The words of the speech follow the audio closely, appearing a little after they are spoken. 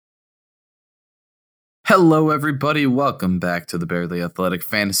Hello, everybody. Welcome back to the Barely Athletic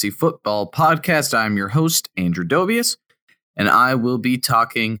Fantasy Football Podcast. I'm your host, Andrew Dobius, and I will be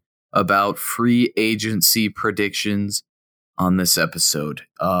talking about free agency predictions on this episode.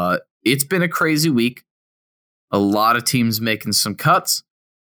 It's been a crazy week. A lot of teams making some cuts,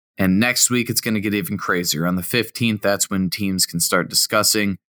 and next week it's going to get even crazier. On the 15th, that's when teams can start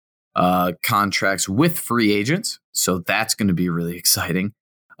discussing contracts with free agents, so that's going to be really exciting.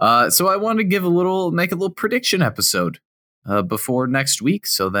 So I wanted to make a little prediction episode before next week.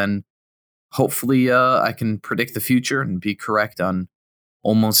 So then hopefully I can predict the future and be correct on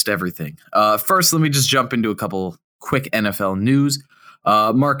almost everything. First, let me just jump into a couple quick NFL news.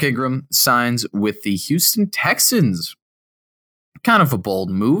 Mark Ingram signs with the Houston Texans. Kind of a bold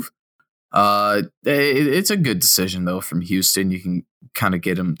move. It's a good decision, though, from Houston. You can kind of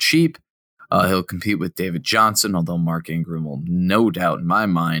get him cheap. He'll compete with David Johnson, although Mark Ingram will no doubt, in my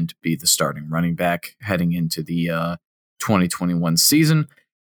mind, be the starting running back heading into the 2021 season.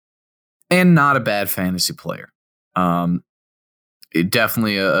 And not a bad fantasy player.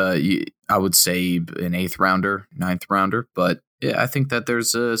 Definitely, I would say, an 8th rounder, 9th rounder. But yeah, I think that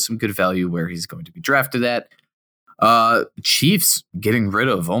there's some good value where he's going to be drafted at. Chiefs getting rid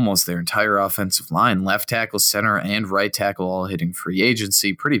of almost their entire offensive line, left tackle, center, and right tackle, all hitting free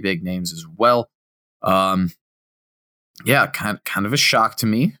agency. Pretty big names as well. Yeah, kind of a shock to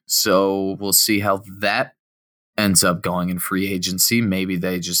me. So we'll see how that ends up going in free agency. Maybe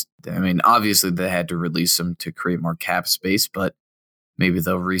obviously they had to release him to create more cap space, but maybe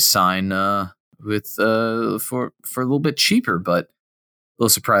they'll re-sign for a little bit cheaper, but a little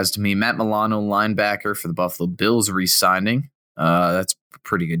surprise to me. Matt Milano, linebacker for the Buffalo Bills, re-signing. That's a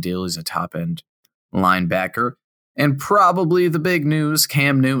pretty good deal. He's a top-end linebacker. And probably the big news,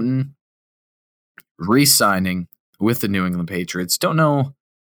 Cam Newton re-signing with the New England Patriots. Don't know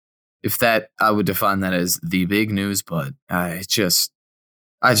if I would define that as the big news, but I just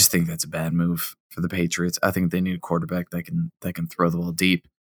think that's a bad move for the Patriots. I think they need a quarterback that can throw the ball deep.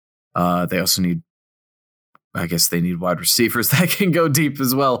 They also need wide receivers that can go deep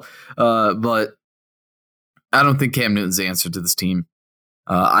as well. But I don't think Cam Newton's the answer to this team.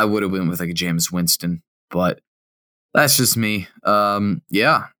 I would have went with like a Jameis Winston, but that's just me.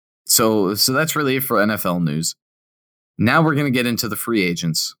 Yeah. So that's really it for NFL news. Now we're going to get into the free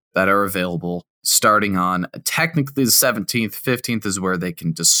agents that are available starting on technically the 17th. 15th is where they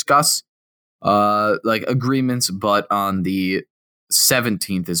can discuss agreements, but on the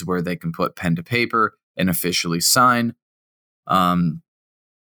 17th is where they can put pen to paper and officially sign. So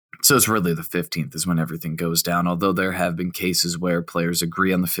it's really the 15th is when everything goes down, although there have been cases where players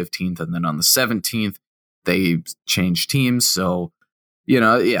agree on the 15th and then on the 17th they change teams. So,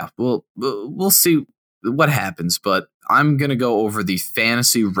 we'll see what happens, but I'm going to go over the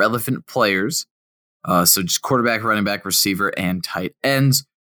fantasy relevant players. So just quarterback, running back, receiver, and tight ends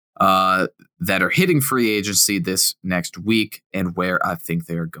that are hitting free agency this next week and where I think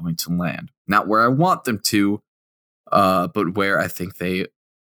they are going to land. Not where I want them to, but where I think the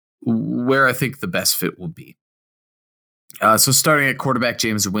best fit will be. So starting at quarterback,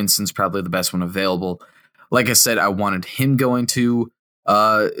 Jameis Winston's probably the best one available. Like I said, I wanted him going to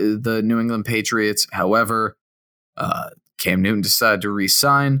the New England Patriots. However, Cam Newton decided to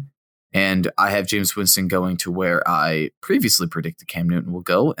re-sign, and I have Jameis Winston going to where I previously predicted Cam Newton will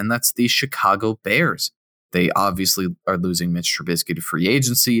go, and that's the Chicago Bears. They obviously are losing Mitch Trubisky to free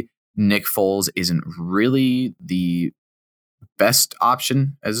agency. Nick Foles isn't really the best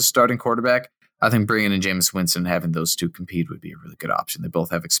option as a starting quarterback. I think bringing in Jameis Winston and having those two compete would be a really good option. They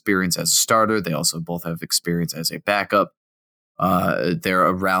both have experience as a starter. They also both have experience as a backup. They're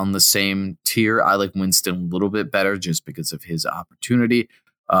around the same tier. I like Winston a little bit better just because of his opportunity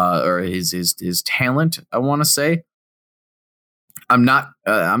or his talent, I want to say. I'm not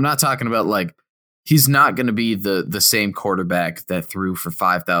talking about like he's not going to be the same quarterback that threw for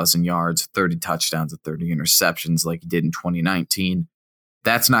 5,000 yards, 30 touchdowns, and 30 interceptions like he did in 2019.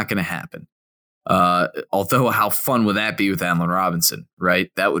 That's not going to happen. Although how fun would that be with Allen Robinson,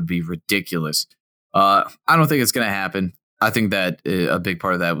 right? That would be ridiculous. I don't think it's going to happen. I think that a big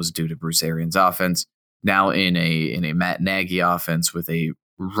part of that was due to Bruce Arians' offense. Now in a Matt Nagy offense with a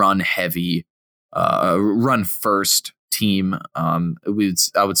run-heavy, run-first team, I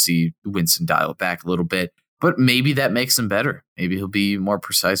would see Winston dial it back a little bit. But maybe that makes him better. Maybe he'll be more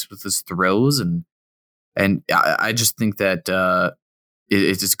precise with his throws, and I just think that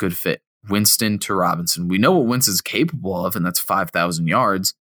it's a good fit. Winston to Robinson. We know what Winston's capable of, and that's 5,000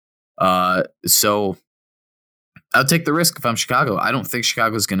 yards. So I'll take the risk if I'm Chicago. I don't think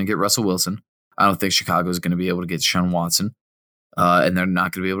Chicago's going to get Russell Wilson. I don't think Chicago is going to be able to get Deshaun Watson. And they're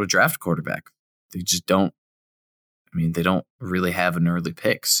not going to be able to draft a quarterback. they just don't. I mean, they don't really have an early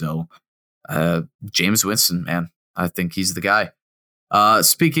pick. So Jameis Winston, man, I think he's the guy.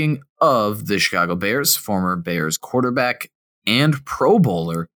 Speaking of the Chicago Bears, former Bears quarterback and Pro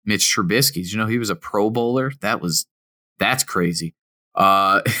Bowler Mitch Trubisky. Did you know he was a Pro Bowler? That's crazy.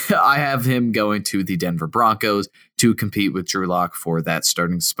 I have him going to the Denver Broncos to compete with Drew Lock for that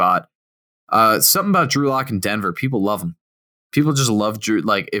starting spot. Something about Drew Lock in Denver, people love him. People just love Drew.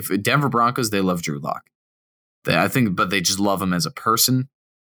 Like, if Denver Broncos, they love Drew Lock. I think, but they just love him as a person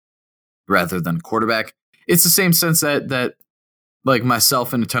rather than a quarterback. It's the same sense that like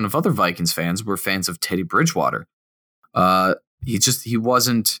myself and a ton of other Vikings fans were fans of Teddy Bridgewater. He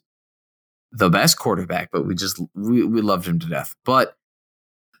wasn't the best quarterback, but we loved him to death. But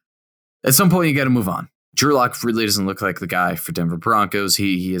at some point, you got to move on. Drew Lock really doesn't look like the guy for Denver Broncos.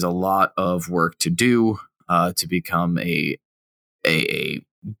 He has a lot of work to do to become a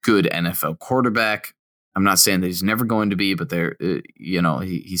good NFL quarterback. I'm not saying that he's never going to be, but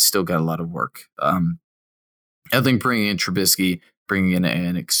he's still got a lot of work. I think bringing in Trubisky, bringing in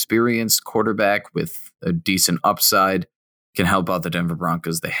an experienced quarterback with a decent upside can help out the Denver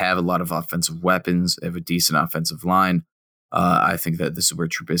Broncos. They have a lot of offensive weapons. They have a decent offensive line. I think that this is where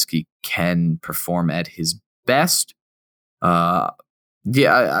Trubisky can perform at his best. Trubisky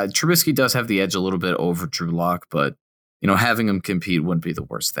does have the edge a little bit over Drew Lock, but having him compete wouldn't be the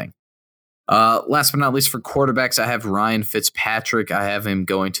worst thing. Last but not least, for quarterbacks, I have Ryan Fitzpatrick. I have him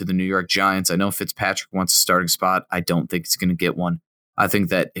going to the New York Giants. I know Fitzpatrick wants a starting spot. I don't think he's going to get one. I think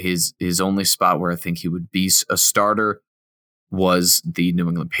that his only spot where I think he would be a starter was the New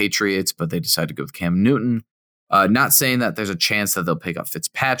England Patriots, but they decided to go with Cam Newton. Not saying that there's a chance that they'll pick up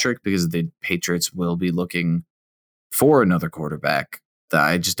Fitzpatrick because the Patriots will be looking for another quarterback.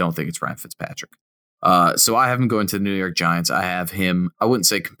 I just don't think it's Ryan Fitzpatrick. So I have him going to the New York Giants. I have him, I wouldn't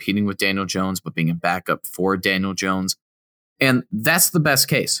say competing with Daniel Jones, but being a backup for Daniel Jones. And that's the best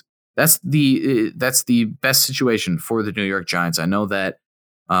case. That's the best situation for the New York Giants. I know that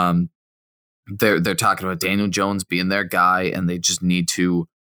they're talking about Daniel Jones being their guy, and they just need to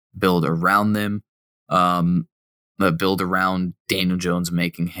build around them. Build around Daniel Jones,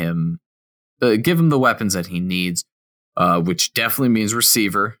 making him give him the weapons that he needs, which definitely means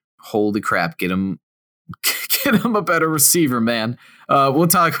receiver. Holy crap, get him a better receiver, man. We'll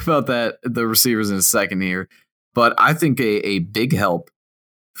talk about the receivers in a second here. But I think a big help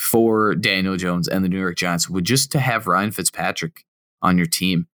for Daniel Jones and the New York Giants would just to have Ryan Fitzpatrick on your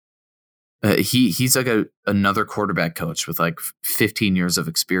team. He's like another quarterback coach with like 15 years of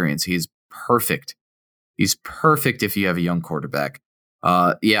experience. He's perfect. He's perfect if you have a young quarterback.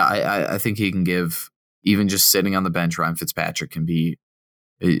 I think he can give, even just sitting on the bench, Ryan Fitzpatrick can be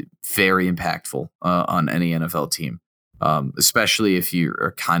very impactful on any NFL team, especially if you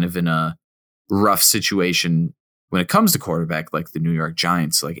are kind of in a rough situation when it comes to quarterback, like the New York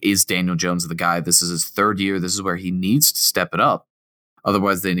Giants. Like, is Daniel Jones the guy? This is his third year. This is where he needs to step it up.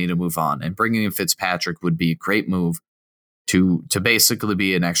 Otherwise, they need to move on. And bringing in Fitzpatrick would be a great move to basically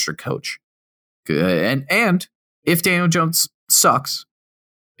be an extra coach. And if Daniel Jones sucks,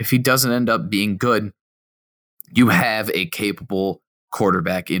 if he doesn't end up being good, you have a capable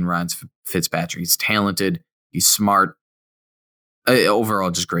quarterback in Ryan Fitzpatrick. He's talented. He's smart.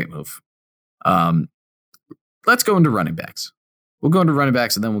 Overall, just great move. Let's go into running backs. We'll go into running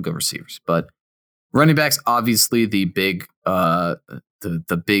backs and then we'll go receivers. But running backs, obviously, the big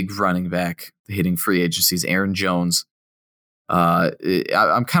running back hitting free agencies, Aaron Jones.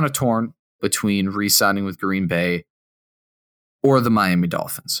 I'm kind of torn between re-signing with Green Bay or the Miami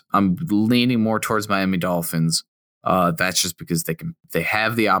Dolphins. I'm leaning more towards Miami Dolphins. That's just because they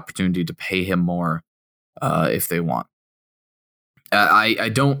have the opportunity to pay him more if they want. I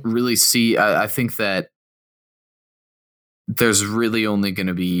don't really see. I think that there's really only going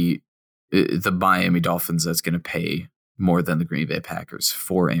to be the Miami Dolphins that's going to pay more than the Green Bay Packers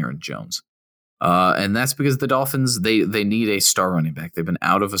for Aaron Jones. And that's because the Dolphins, they need a star running back. They've been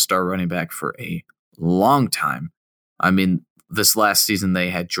out of a star running back for a long time. I mean, this last season they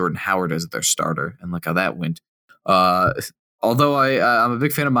had Jordan Howard as their starter, and look how that went. Although I'm a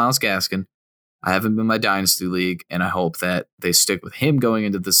big fan of Myles Gaskin, I have him in my Dynasty League, and I hope that they stick with him going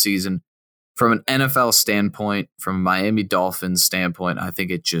into the season. From an NFL standpoint, from a Miami Dolphins standpoint, I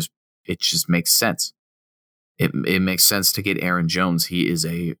think it just makes sense. It makes sense to get Aaron Jones. He is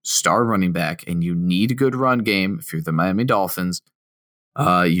a star running back, and you need a good run game. If you're the Miami Dolphins,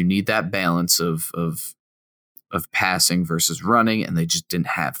 you need that balance of passing versus running, and they just didn't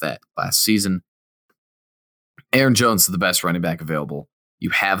have that last season. Aaron Jones is the best running back available. You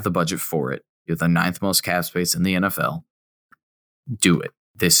have the budget for it. You have the 9th most cap space in the NFL. Do it.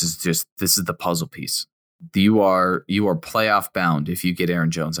 this is the puzzle piece. You are playoff bound if you get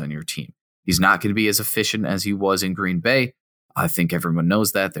Aaron Jones on your team. He's not going to be as efficient as he was in Green Bay. I think everyone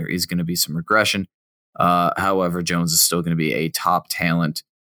knows that. There is going to be some regression. However, Jones is still going to be a top talent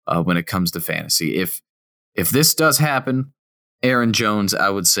when it comes to fantasy. If this does happen, Aaron Jones, I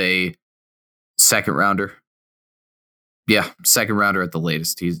would say second rounder. Yeah, second rounder at the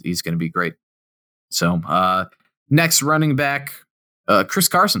latest. He's going to be great. So next running back, Chris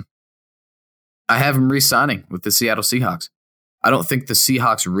Carson. I have him re-signing with the Seattle Seahawks. I don't think the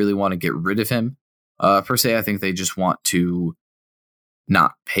Seahawks really want to get rid of him per se. I think they just want to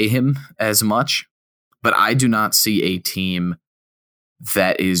not pay him as much. But I do not see a team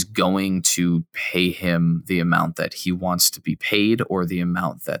that is going to pay him the amount that he wants to be paid, or the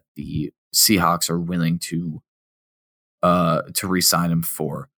amount that the Seahawks are willing to re-sign him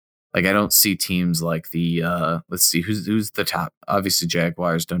for. Like, I don't see teams like the let's see who's the top. Obviously,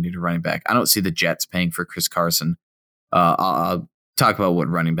 Jaguars don't need a running back. I don't see the Jets paying for Chris Carson. I'll talk about what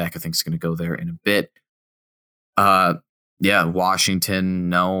running back I think is going to go there in a bit. Yeah, Washington,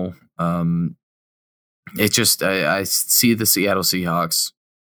 no. It just I see the Seattle Seahawks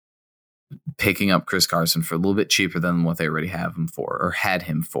picking up Chris Carson for a little bit cheaper than what they already have him for, or had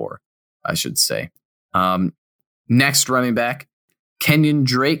him for, I should say. Next running back, Kenyon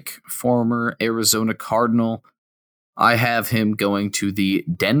Drake, former Arizona Cardinal. I have him going to the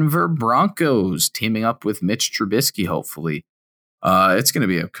Denver Broncos, teaming up with Mitch Trubisky, hopefully. It's going to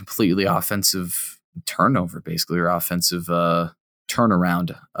be a completely offensive turnover, basically, or offensive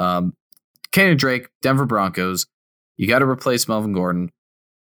turnaround. Kenyon Drake, Denver Broncos. You got to replace Melvin Gordon.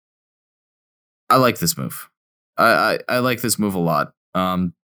 I like this move. I like this move a lot.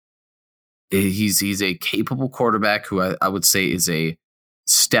 He's a capable quarterback who I would say is a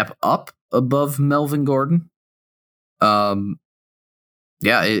step up above Melvin Gordon. Yeah,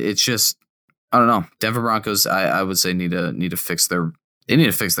 it's just, I don't know. Denver Broncos, I would say need to fix their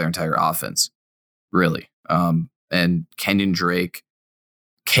entire offense, really. And Kenyon Drake,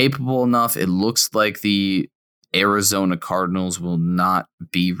 capable enough. It looks like the Arizona Cardinals will not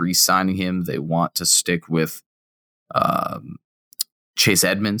be re-signing him. They want to stick with Chase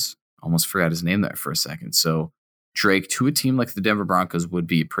Edmonds. Almost forgot his name there for a second. So Drake to a team like the Denver Broncos would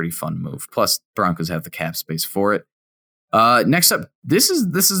be a pretty fun move. Plus, Broncos have the cap space for it. Next up, this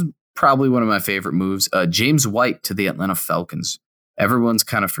is probably one of my favorite moves. James White to the Atlanta Falcons. Everyone's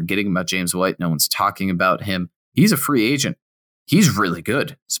kind of forgetting about James White. No one's talking about him. He's a free agent. He's really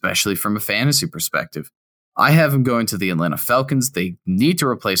good, especially from a fantasy perspective. I have him going to the Atlanta Falcons. They need to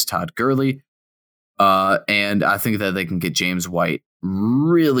replace Todd Gurley. And I think that they can get James White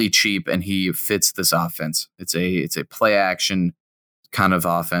really cheap, and he fits this offense. It's a play action kind of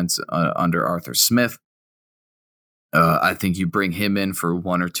offense under Arthur Smith. I think you bring him in for a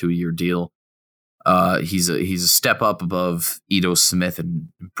 1 or 2 year deal. He's a step up above Ito Smith and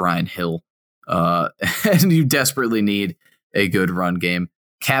Brian Hill. And you desperately need a good run game.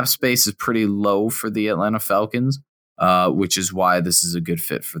 Cap space is pretty low for the Atlanta Falcons, which is why this is a good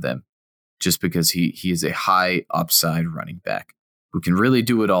fit for them. Just because he is a high upside running back who can really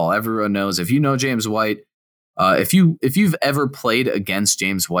do it all. Everyone knows, if you know James White, if you've ever played against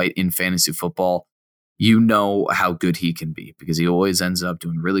James White in fantasy football, you know how good he can be, because he always ends up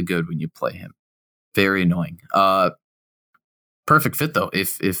doing really good when you play him. Very annoying. Perfect fit though.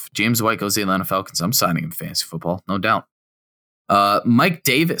 If James White goes to the Atlanta Falcons, I'm signing him fantasy football, no doubt. Mike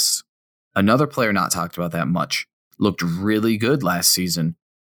Davis, another player not talked about that much, looked really good last season,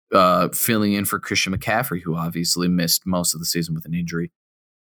 filling in for Christian McCaffrey, who obviously missed most of the season with an injury.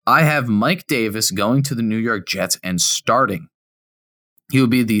 I have Mike Davis going to the New York Jets and starting. He will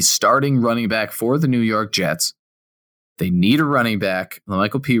be the starting running back for the New York Jets. They need a running back.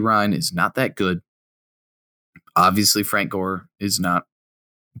 Michael P. Ryan is not that good. Obviously, Frank Gore is not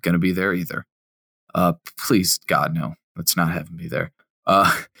going to be there either. Please, God, no. Let's not have him be there.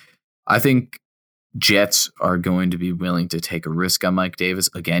 I think Jets are going to be willing to take a risk on Mike Davis.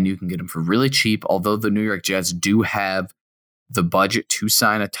 Again, you can get him for really cheap, although the New York Jets do have the budget to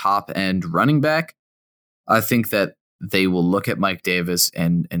sign a top-end running back. I think that they will look at Mike Davis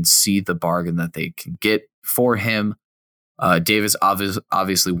and see the bargain that they can get for him. Davis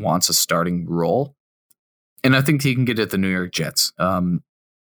obviously wants a starting role, and I think he can get it at the New York Jets.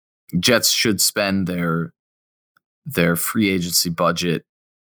 Jets should spend their free agency budget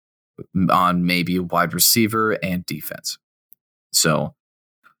on maybe a wide receiver and defense. So,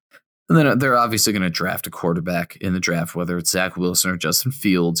 and then they're obviously going to draft a quarterback in the draft, whether it's Zach Wilson or Justin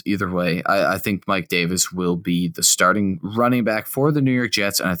Fields. Either way, I think Mike Davis will be the starting running back for the New York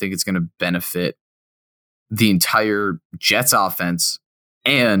Jets, and I think it's going to benefit the entire Jets offense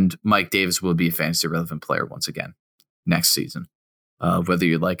And Mike Davis will be a fantasy relevant player once again next season, whether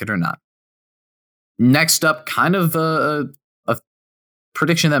you like it or not. Next up, kind of a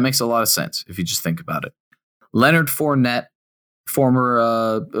prediction that makes a lot of sense if you just think about it. Leonard Fournette, former,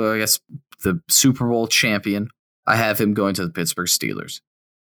 I guess, the Super Bowl champion. I have him going to the Pittsburgh Steelers.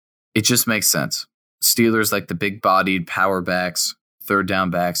 It just makes sense. Steelers like the big-bodied power backs, third down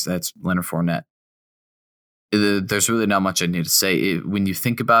backs. That's Leonard Fournette. There's really not much I need to say. When you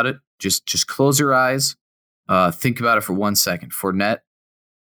think about it, just close your eyes. Think about it for 1 second. Fournette,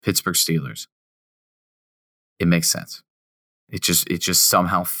 Pittsburgh Steelers. It makes sense. It just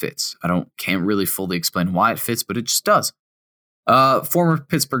somehow fits. Can't really fully explain why it fits, but it just does. Former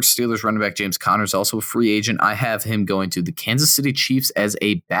Pittsburgh Steelers running back James Conner is also a free agent. I have him going to the Kansas City Chiefs as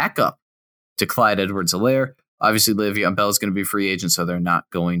a backup to Clyde Edwards-Helaire. Obviously, Le'Veon Bell is going to be a free agent, so they're not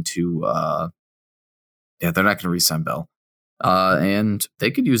going to they're not going to re-sign Bell. And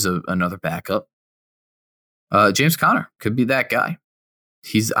they could use another backup. James Conner could be that guy.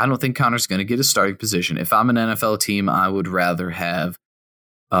 I don't think Connor's going to get a starting position. If I'm an NFL team, I would rather have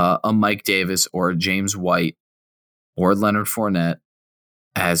a Mike Davis or a James White or Leonard Fournette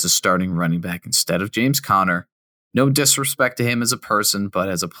as a starting running back instead of James Conner. No disrespect to him as a person, but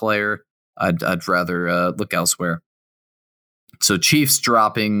as a player, I'd rather look elsewhere. So Chiefs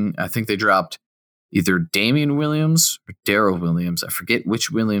dropping, I think they dropped either Damian Williams or Darrell Williams. I forget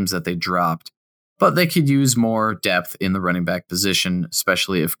which Williams that they dropped. But they could use more depth in the running back position,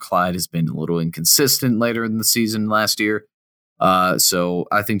 especially if Clyde has been a little inconsistent later in the season last year. So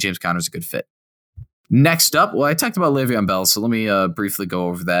I think James Conner's a good fit. Next up, I talked about Le'Veon Bell, so let me briefly go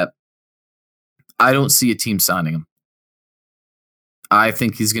over that. I don't see a team signing him. I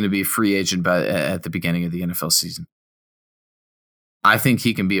think he's going to be a free agent at the beginning of the NFL season. I think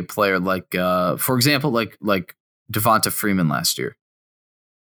he can be a player like, for example, like Devonta Freeman last year,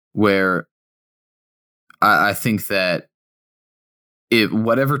 where I think that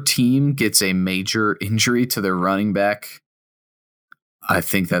whatever team gets a major injury to their running back, I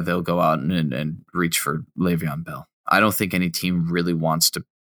think that they'll go out and reach for Le'Veon Bell. I don't think any team really wants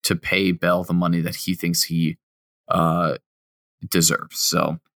to pay Bell the money that he thinks he deserves.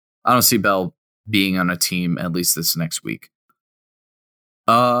 So I don't see Bell being on a team at least this next week.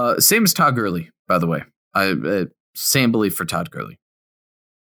 Same as Todd Gurley, by the way. Same belief for Todd Gurley.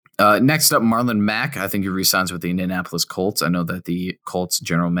 Next up, Marlon Mack. I think he re-signs with the Indianapolis Colts. I know that the Colts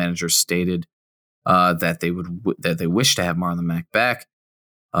general manager stated that they wish to have Marlon Mack back.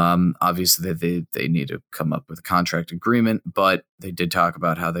 Obviously, they need to come up with a contract agreement, but they did talk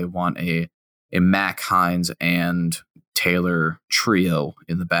about how they want a Mack, Hines, and Taylor trio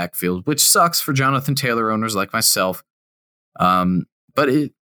in the backfield, which sucks for Jonathan Taylor owners like myself. But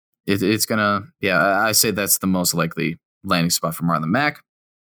it's gonna, I say that's the most likely landing spot for Marlon Mack.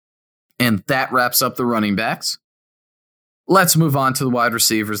 And that wraps up the running backs. Let's move on to the wide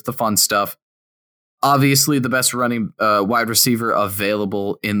receivers, the fun stuff. Obviously, the best running wide receiver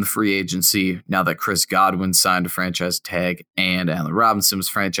available in the free agency, now that Chris Godwin signed a franchise tag and Allen Robinson was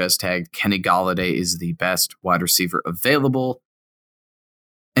franchise tagged, Kenny Golladay is the best wide receiver available.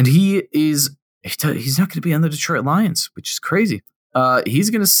 And he's not going to be on the Detroit Lions, which is crazy. He's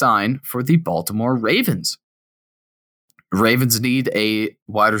going to sign for the Baltimore Ravens. Ravens need a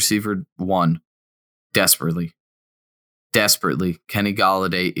wide receiver one desperately. Kenny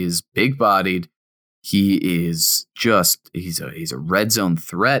Golladay is big-bodied. He is he's a red zone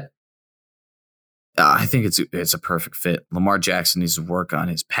threat. I think it's a perfect fit. Lamar Jackson needs to work on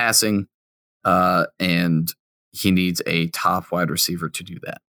his passing, and he needs a top wide receiver to do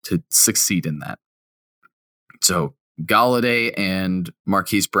that, to succeed in that. So Golladay and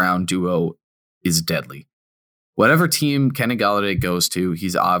Marquise Brown duo is deadly. Whatever team Kenny Golladay goes to,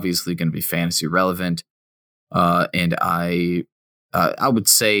 he's obviously going to be fantasy relevant. And I would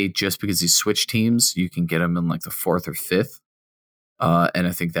say just because he switched teams, you can get him in like the 4th or 5th. And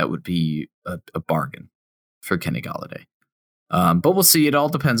I think that would be a bargain for Kenny Golladay. But we'll see. It all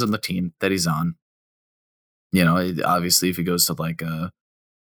depends on the team that he's on. You know, obviously, if he goes to like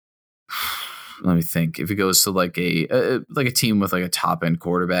let me think. If he goes to like a team with like a top end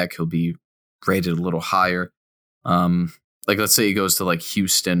quarterback, he'll be rated a little higher. Like let's say he goes to like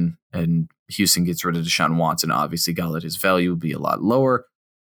Houston and Houston gets rid of Deshaun Watson. Obviously, Galladay's value will be a lot lower.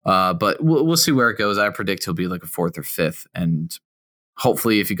 But we'll see where it goes. I predict he'll be like a 4th or 5th. And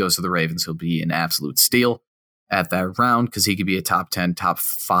hopefully if he goes to the Ravens, he'll be an absolute steal at that round because he could be a top 10, top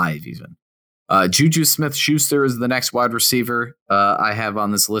 5 even. Juju Smith-Schuster is the next wide receiver I have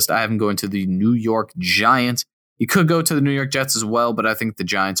on this list. I have him going to the New York Giants. He could go to the New York Jets as well, but I think the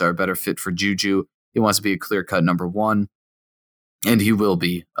Giants are a better fit for Juju. He wants to be a clear-cut number 1. and he will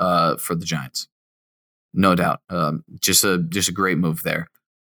be for the Giants, no doubt. Just a great move there.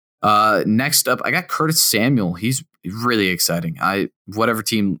 Next up, I got Curtis Samuel. He's really exciting. Whatever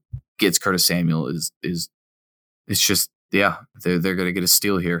team gets Curtis Samuel is it's just, yeah, they're going to get a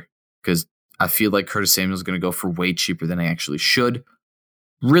steal here because I feel like Curtis Samuel is going to go for way cheaper than I actually should.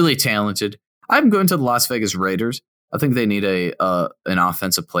 Really talented. I'm going to the Las Vegas Raiders. I think they need an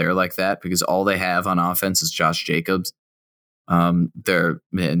offensive player like that because all they have on offense is Josh Jacobs. I don't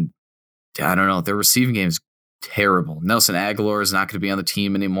know. Their receiving game is terrible. Nelson Aguilar is not going to be on the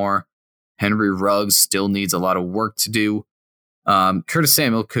team anymore. Henry Ruggs still needs a lot of work to do. Curtis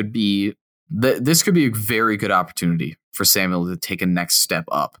Samuel could be this could be a very good opportunity for Samuel to take a next step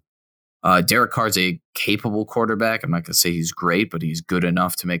up. Derek Carr's a capable quarterback. I'm not going to say he's great, but he's good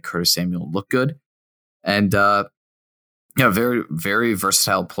enough to make Curtis Samuel look good. And very, very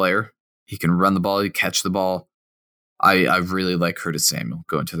versatile player. He can run the ball, he catch the ball. I really like Curtis Samuel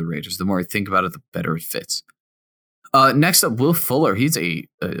going to the Raiders. The more I think about it, the better it fits. Next up, Will Fuller. He's a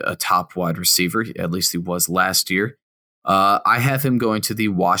top wide receiver. At least he was last year. I have him going to the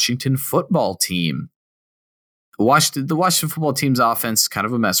Washington football team. The Washington football team's offense is kind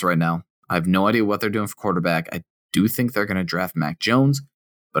of a mess right now. I have no idea what they're doing for quarterback. I do think they're going to draft Mac Jones,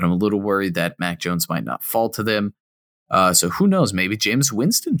 but I'm a little worried that Mac Jones might not fall to them. So who knows? Maybe Jameis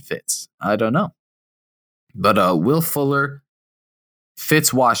Winston fits. I don't know. But Will Fuller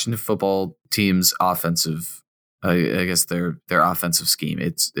fits Washington football team's offensive. I guess their offensive scheme.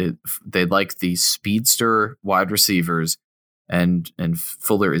 They like the speedster wide receivers, and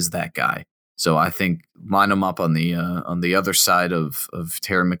Fuller is that guy. So I think line them up on the other side of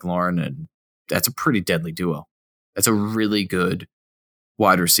Terry McLaurin, and that's a pretty deadly duo. That's a really good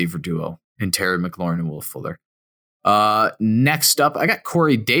wide receiver duo in Terry McLaurin and Will Fuller. Next up, I got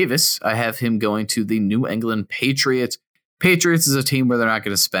Corey Davis. I have him going to the New England Patriots. Patriots is a team where they're not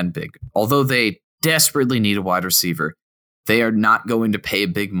going to spend big. Although they desperately need a wide receiver, they are not going to pay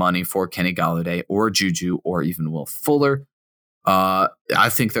big money for Kenny Golladay or Juju or even Will Fuller. I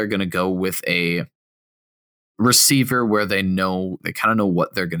think they're going to go with a receiver where they kind of know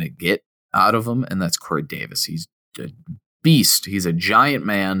what they're going to get out of him, and that's Corey Davis. He's a beast. He's a giant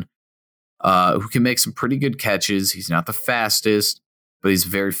man who can make some pretty good catches. He's not the fastest, but he's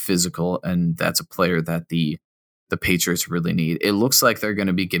very physical, and that's a player that the Patriots really need. It looks like they're going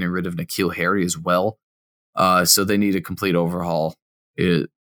to be getting rid of N'Keal Harry as well, so they need a complete overhaul in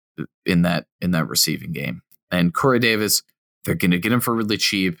that receiving game. And Corey Davis, they're going to get him for really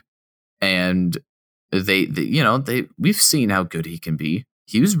cheap, and we've seen how good he can be.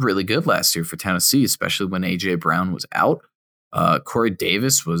 He was really good last year for Tennessee, especially when A.J. Brown was out. Corey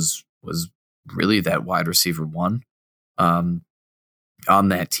Davis was really that wide receiver one on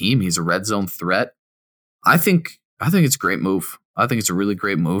that team. He's a red zone threat. I think it's a great move. I think it's a really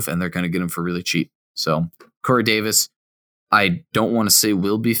great move, and they're going to get him for really cheap. So Corey Davis, I don't want to say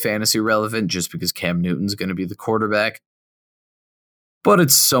will be fantasy relevant just because Cam Newton's going to be the quarterback, but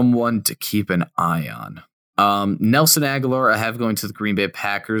it's someone to keep an eye on. Nelson Aguilar, I have going to the Green Bay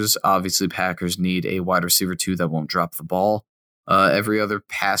Packers. Obviously, Packers need a wide receiver too that won't drop the ball every other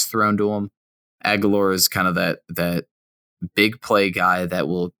pass thrown to him. Aguilar is kind of that big play guy that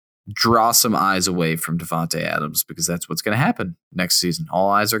will draw some eyes away from Devontae Adams because that's what's going to happen next season. All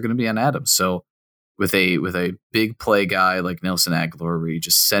eyes are going to be on Adams. So with a big play guy like Nelson Aguilar, where you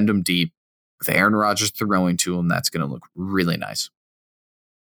just send him deep with Aaron Rodgers throwing to him, that's going to look really nice.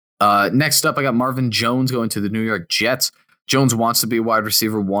 Next up, I got Marvin Jones going to the New York Jets. Jones wants to be a wide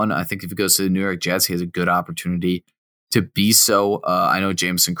receiver one. I think if he goes to the New York Jets, he has a good opportunity to be so. I know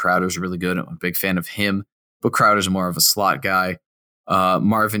Jamison Crowder is really good. I'm a big fan of him, but Crowder's more of a slot guy.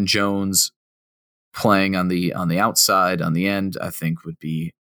 Marvin Jones playing on the outside, on the end, I think would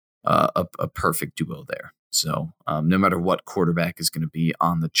be a perfect duo there. So no matter what quarterback is going to be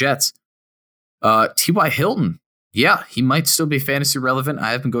on the Jets. T.Y. Hilton. Yeah, he might still be fantasy relevant.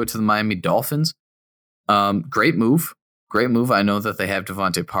 I have him go to the Miami Dolphins. Great move. I know that they have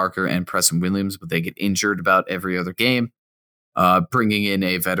Devontae Parker and Preston Williams, but they get injured about every other game. Bringing in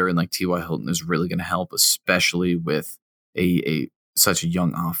a veteran like T.Y. Hilton is really going to help, especially with such a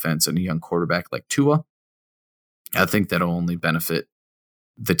young offense and a young quarterback like Tua. I think that'll only benefit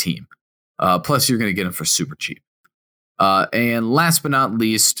the team. Plus, you're going to get him for super cheap. And last but not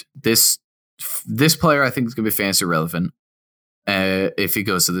least, this player I think is going to be fantasy relevant. If he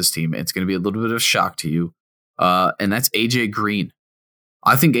goes to this team, it's going to be a little bit of a shock to you. And that's AJ Green.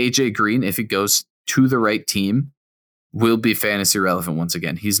 I think AJ Green, if he goes to the right team, will be fantasy relevant once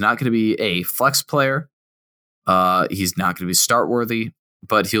again. He's not going to be a flex player. He's not going to be start worthy,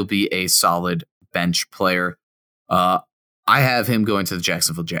 but he'll be a solid bench player. I have him going to the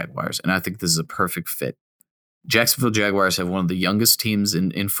Jacksonville Jaguars, and I think this is a perfect fit. Jacksonville Jaguars have one of the youngest teams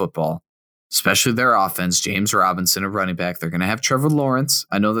in football, especially their offense. James Robinson, a running back. They're going to have Trevor Lawrence.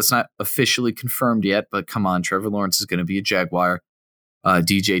 I know that's not officially confirmed yet, but come on, Trevor Lawrence is going to be a Jaguar.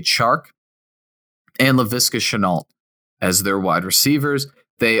 DJ Chark and Laviska Shenault as their wide receivers.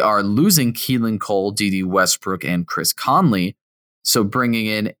 They are losing Keelan Cole, Dede Westbrook, and Chris Conley. So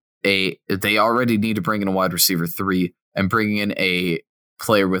they already need to bring in a wide receiver 3, and bringing in a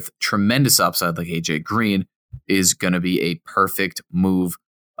player with tremendous upside like AJ Green is going to be a perfect move.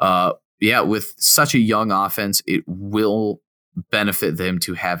 With such a young offense, it will benefit them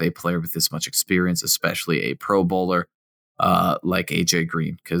to have a player with this much experience, especially a Pro Bowler like AJ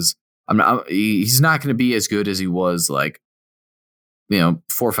Green, because he's not going to be as good as he was 4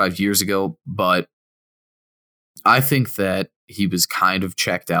 or 5 years ago, but I think that he was kind of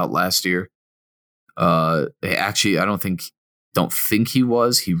checked out last year. Actually, I don't think he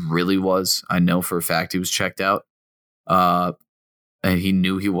was. He really was. I know for a fact he was checked out. And he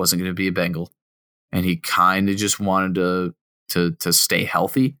knew he wasn't going to be a Bengal, and he kind of just wanted to stay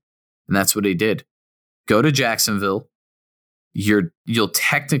healthy, and that's what he did. Go to Jacksonville. You'll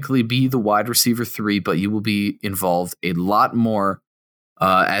technically be the wide receiver 3, but you will be involved a lot more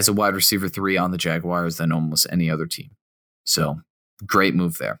as a wide receiver 3 on the Jaguars than almost any other team. So great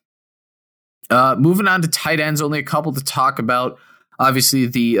move there. Moving on to tight ends, only a couple to talk about. Obviously,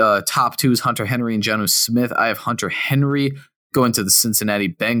 the top 2 is Hunter Henry and Jonnu Smith. I have Hunter Henry going to the Cincinnati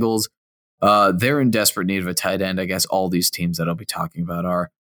Bengals. They're in desperate need of a tight end. I guess all these teams that I'll be talking about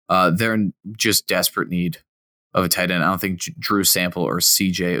are. They're in just desperate need of a tight end. I don't think Drew Sample or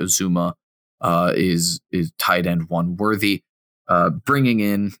CJ Uzomah is tight end 1 worthy. Bringing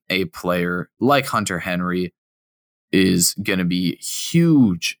in a player like Hunter Henry is going to be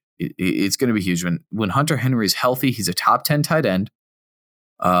huge. It's going to be huge. When Hunter Henry is healthy, he's a top 10 tight end.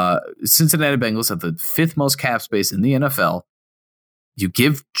 Cincinnati Bengals have the 5th most cap space in the NFL. You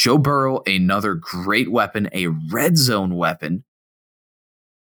give Joe Burrow another great weapon, a red zone weapon.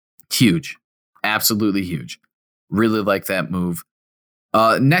 Huge. Absolutely huge. Really like that move.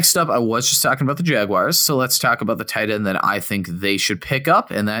 Next up, I was just talking about the Jaguars, so let's talk about the tight end that I think they should pick up,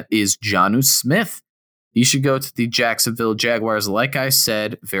 and that is Jonnu Smith. He should go to the Jacksonville Jaguars. Like I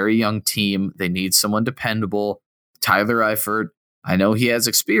said, very young team. They need someone dependable. Tyler Eifert, I know he has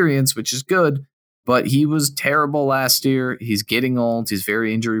experience, which is good, but he was terrible last year. He's getting old. He's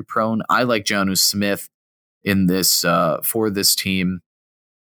very injury prone. I like Jonnu Smith in this for this team.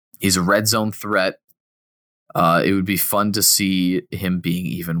 He's a red zone threat. It would be fun to see him being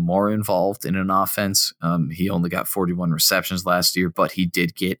even more involved in an offense. He only got 41 receptions last year, but he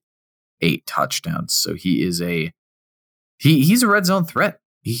did get 8 touchdowns. So he is he's a red zone threat.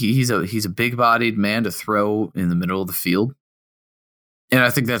 He's a big bodied man to throw in the middle of the field. And I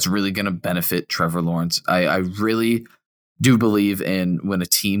think that's really going to benefit Trevor Lawrence. I really do believe in when a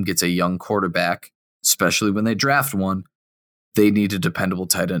team gets a young quarterback, especially when they draft one, they need a dependable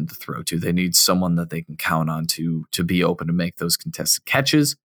tight end to throw to. They need someone that they can count on to be open to make those contested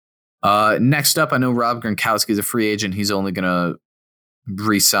catches. Next up, I know Rob Gronkowski is a free agent. He's only going to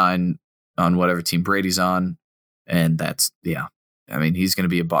re-sign on whatever team Brady's on. And that's, I mean, he's going to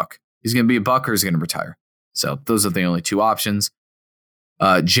be a buck. He's going to be a buck or he's going to retire. So those are the only 2 options.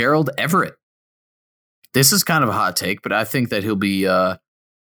 Gerald Everett. This is kind of a hot take, but I think that he'll be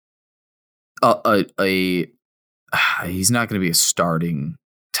he's not going to be a starting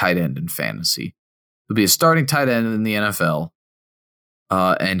tight end in fantasy. He'll be a starting tight end in the NFL,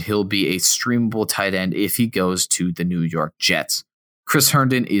 and he'll be a streamable tight end if he goes to the New York Jets. Chris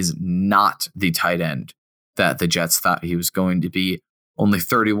Herndon is not the tight end that the Jets thought he was going to be. Only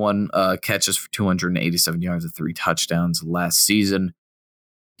 31 catches for 287 yards and 3 touchdowns last season.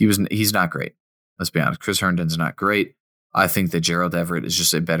 He's not great. Let's be honest. Chris Herndon's not great. I think that Gerald Everett is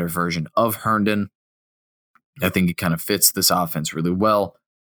just a better version of Herndon. I think he kind of fits this offense really well.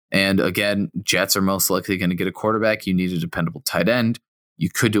 And again, Jets are most likely going to get a quarterback. You need a dependable tight end. You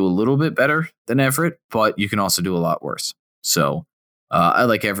could do a little bit better than Everett, but you can also do a lot worse. So I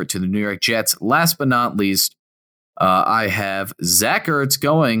like Everett to the New York Jets. Last but not least, I have Zach Ertz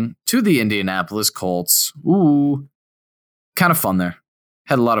going to the Indianapolis Colts. Ooh, kind of fun there.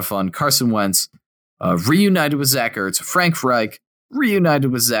 Had a lot of fun. Carson Wentz reunited with Zach Ertz. Frank Reich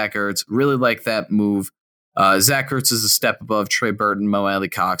reunited with Zach Ertz. Really like that move. Zach Ertz is a step above Trey Burton, Mo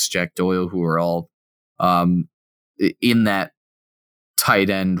Alley-Cox, Jack Doyle, who are all in that tight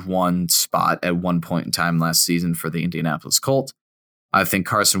end 1 spot at one point in time last season for the Indianapolis Colts. I think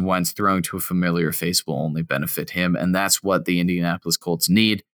Carson Wentz throwing to a familiar face will only benefit him, and that's what the Indianapolis Colts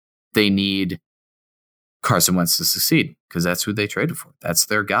need. They need Carson Wentz to succeed because that's who they traded for. That's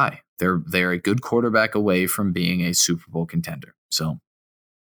their guy. They're a good quarterback away from being a Super Bowl contender. So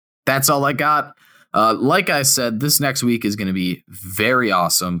that's all I got. Like I said, this next week is going to be very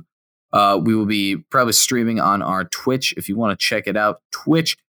awesome. We will be probably streaming on our Twitch. If you want to check it out,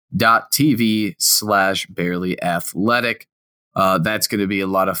 twitch.tv/barelyathletic. That's going to be a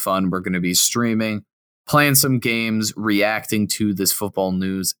lot of fun. We're going to be streaming, playing some games, reacting to this football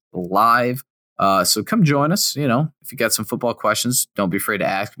news live. So come join us. If you got some football questions, don't be afraid to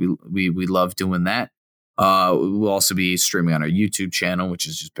ask. We love doing that. We'll also be streaming on our YouTube channel, which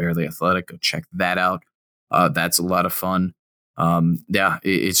is just Barely Athletic. Go check that out. That's a lot of fun.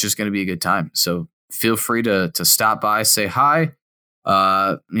 It's just going to be a good time. So feel free to stop by, say hi.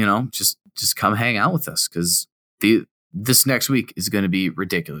 Just come hang out with us because this next week is going to be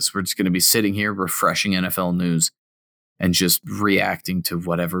ridiculous. We're just going to be sitting here refreshing NFL news and just reacting to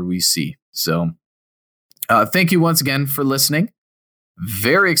whatever we see. So thank you once again for listening.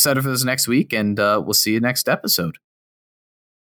 Very excited for this next week, and we'll see you next episode.